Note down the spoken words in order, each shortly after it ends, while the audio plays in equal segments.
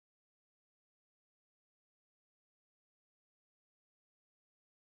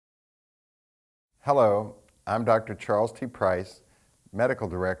Hello, I'm Dr. Charles T. Price, Medical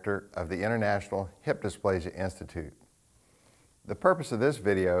Director of the International Hip Dysplasia Institute. The purpose of this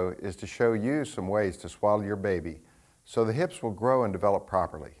video is to show you some ways to swaddle your baby so the hips will grow and develop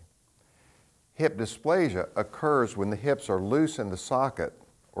properly. Hip dysplasia occurs when the hips are loose in the socket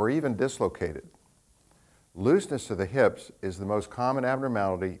or even dislocated. Looseness of the hips is the most common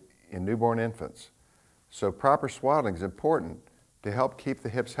abnormality in newborn infants, so proper swaddling is important to help keep the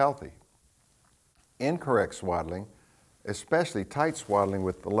hips healthy. Incorrect swaddling, especially tight swaddling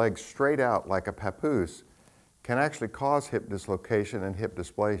with the legs straight out like a papoose, can actually cause hip dislocation and hip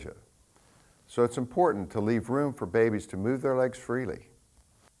dysplasia. So it's important to leave room for babies to move their legs freely.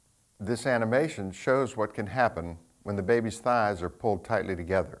 This animation shows what can happen when the baby's thighs are pulled tightly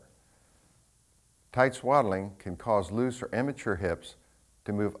together. Tight swaddling can cause loose or immature hips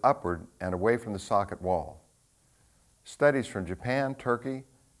to move upward and away from the socket wall. Studies from Japan, Turkey,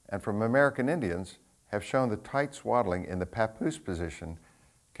 and from American Indians have shown that tight swaddling in the papoose position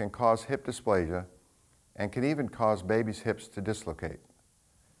can cause hip dysplasia and can even cause babies' hips to dislocate.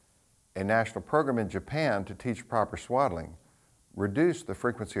 A national program in Japan to teach proper swaddling reduced the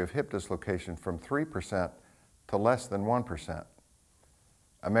frequency of hip dislocation from 3% to less than 1%.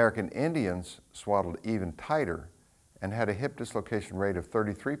 American Indians swaddled even tighter and had a hip dislocation rate of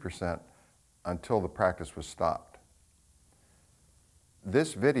 33% until the practice was stopped.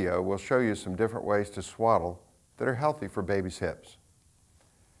 This video will show you some different ways to swaddle that are healthy for babies' hips.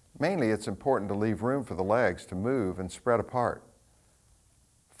 Mainly, it's important to leave room for the legs to move and spread apart.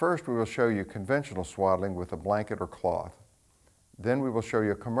 First, we will show you conventional swaddling with a blanket or cloth. Then we will show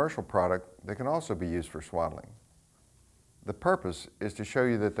you a commercial product that can also be used for swaddling. The purpose is to show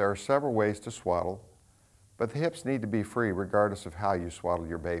you that there are several ways to swaddle, but the hips need to be free regardless of how you swaddle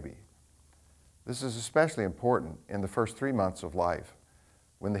your baby. This is especially important in the first 3 months of life,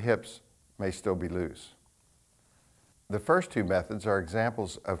 when the hips may still be loose. The first two methods are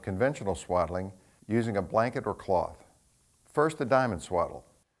examples of conventional swaddling using a blanket or cloth. First, the diamond swaddle.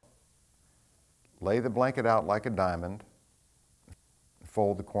 Lay the blanket out like a diamond,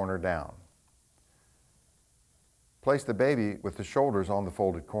 fold the corner down. Place the baby with the shoulders on the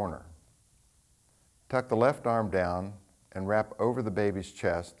folded corner. Tuck the left arm down and wrap over the baby's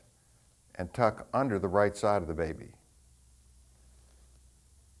chest and tuck under the right side of the baby.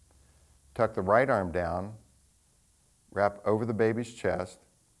 Tuck the right arm down, wrap over the baby's chest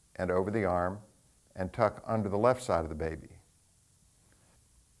and over the arm, and tuck under the left side of the baby.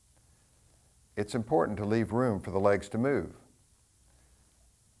 It's important to leave room for the legs to move.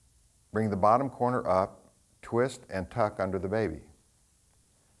 Bring the bottom corner up, twist and tuck under the baby.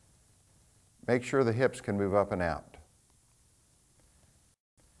 Make sure the hips can move up and out.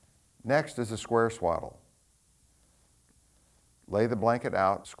 Next is a square swaddle. Lay the blanket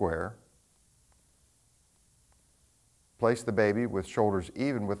out square. Place the baby with shoulders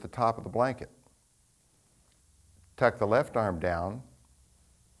even with the top of the blanket. Tuck the left arm down,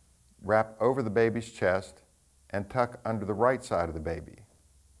 wrap over the baby's chest, and tuck under the right side of the baby.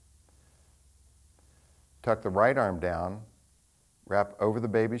 Tuck the right arm down, wrap over the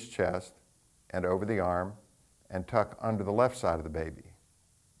baby's chest and over the arm, and tuck under the left side of the baby.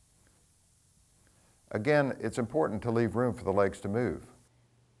 Again, it's important to leave room for the legs to move.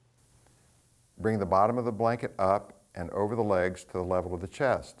 Bring the bottom of the blanket up and over the legs to the level of the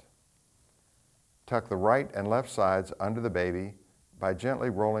chest. Tuck the right and left sides under the baby by gently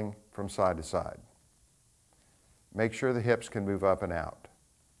rolling from side to side. Make sure the hips can move up and out.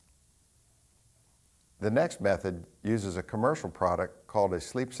 The next method uses a commercial product called a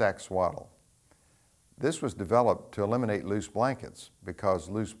sleep sack swaddle. This was developed to eliminate loose blankets because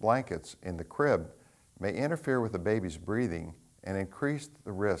loose blankets in the crib may interfere with the baby's breathing and increase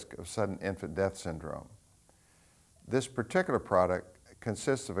the risk of sudden infant death syndrome. This particular product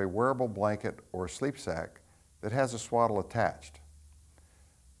consists of a wearable blanket or sleep sack that has a swaddle attached.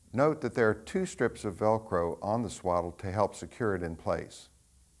 Note that there are 2 strips of Velcro on the swaddle to help secure it in place.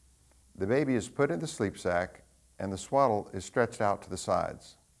 The baby is put in the sleep sack and the swaddle is stretched out to the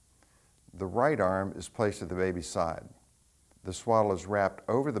sides. The right arm is placed at the baby's side. The swaddle is wrapped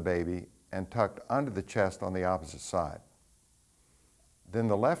over the baby and tucked under the chest on the opposite side. Then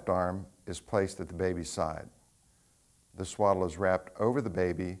the left arm is placed at the baby's side. The swaddle is wrapped over the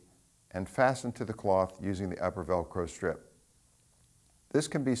baby and fastened to the cloth using the upper Velcro strip. This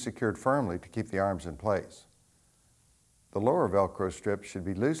can be secured firmly to keep the arms in place. The lower Velcro strip should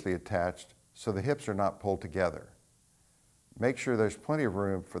be loosely attached so the hips are not pulled together. Make sure there's plenty of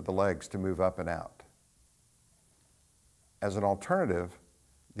room for the legs to move up and out. As an alternative,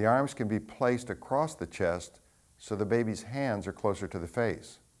 the arms can be placed across the chest so the baby's hands are closer to the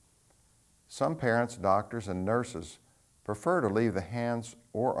face. Some parents, doctors, and nurses prefer to leave the hands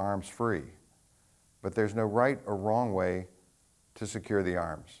or arms free, but there's no right or wrong way to secure the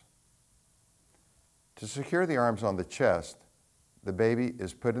arms. To secure the arms on the chest, the baby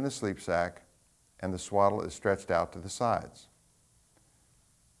is put in the sleep sack and the swaddle is stretched out to the sides.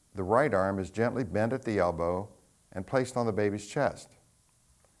 The right arm is gently bent at the elbow and placed on the baby's chest.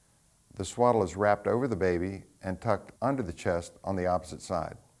 The swaddle is wrapped over the baby and tucked under the chest on the opposite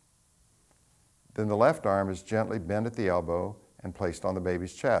side. Then the left arm is gently bent at the elbow and placed on the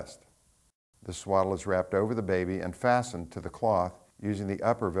baby's chest. The swaddle is wrapped over the baby and fastened to the cloth using the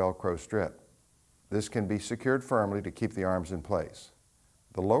upper Velcro strip. This can be secured firmly to keep the arms in place.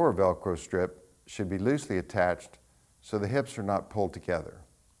 The lower Velcro strip should be loosely attached so the hips are not pulled together.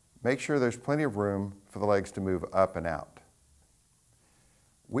 Make sure there's plenty of room for the legs to move up and out.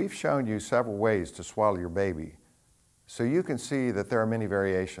 We've shown you several ways to swaddle your baby, so you can see that there are many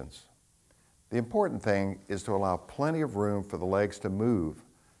variations. The important thing is to allow plenty of room for the legs to move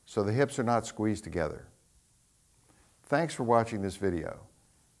so the hips are not squeezed together. Thanks for watching this video.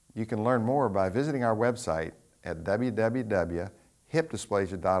 You can learn more by visiting our website at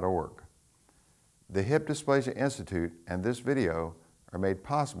www.hipdysplasia.org. The Hip Dysplasia Institute and this video are made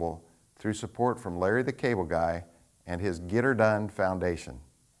possible through support from Larry the Cable Guy and his Get Her Done Foundation.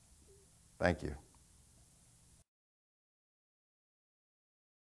 Thank you.